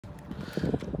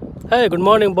Hey, good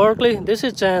morning, Berkeley. This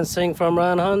is Chan Singh from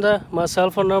Ryan Honda. My cell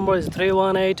phone number is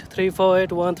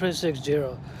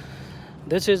 318-348-1360.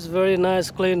 This is very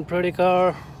nice, clean, pretty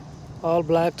car. All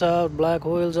blacked out, black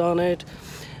wheels on it.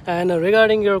 And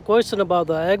regarding your question about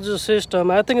the exhaust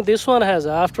system, I think this one has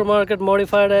aftermarket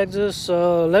modified exhaust.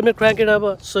 So let me crank it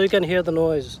up so you can hear the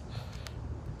noise.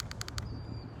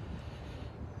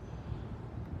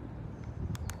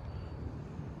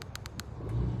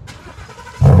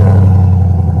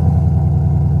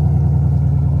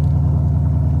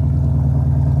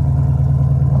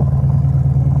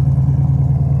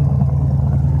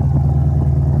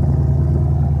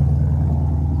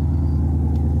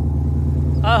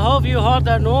 I hope you heard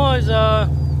that noise.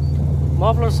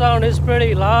 Muffler sound is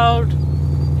pretty loud.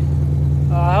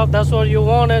 I hope that's what you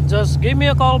wanted. Just give me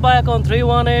a call back on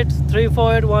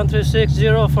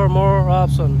 318-348-1360 for more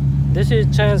options. This is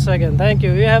Chance again. Thank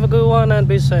you. You have a good one and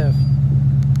be safe.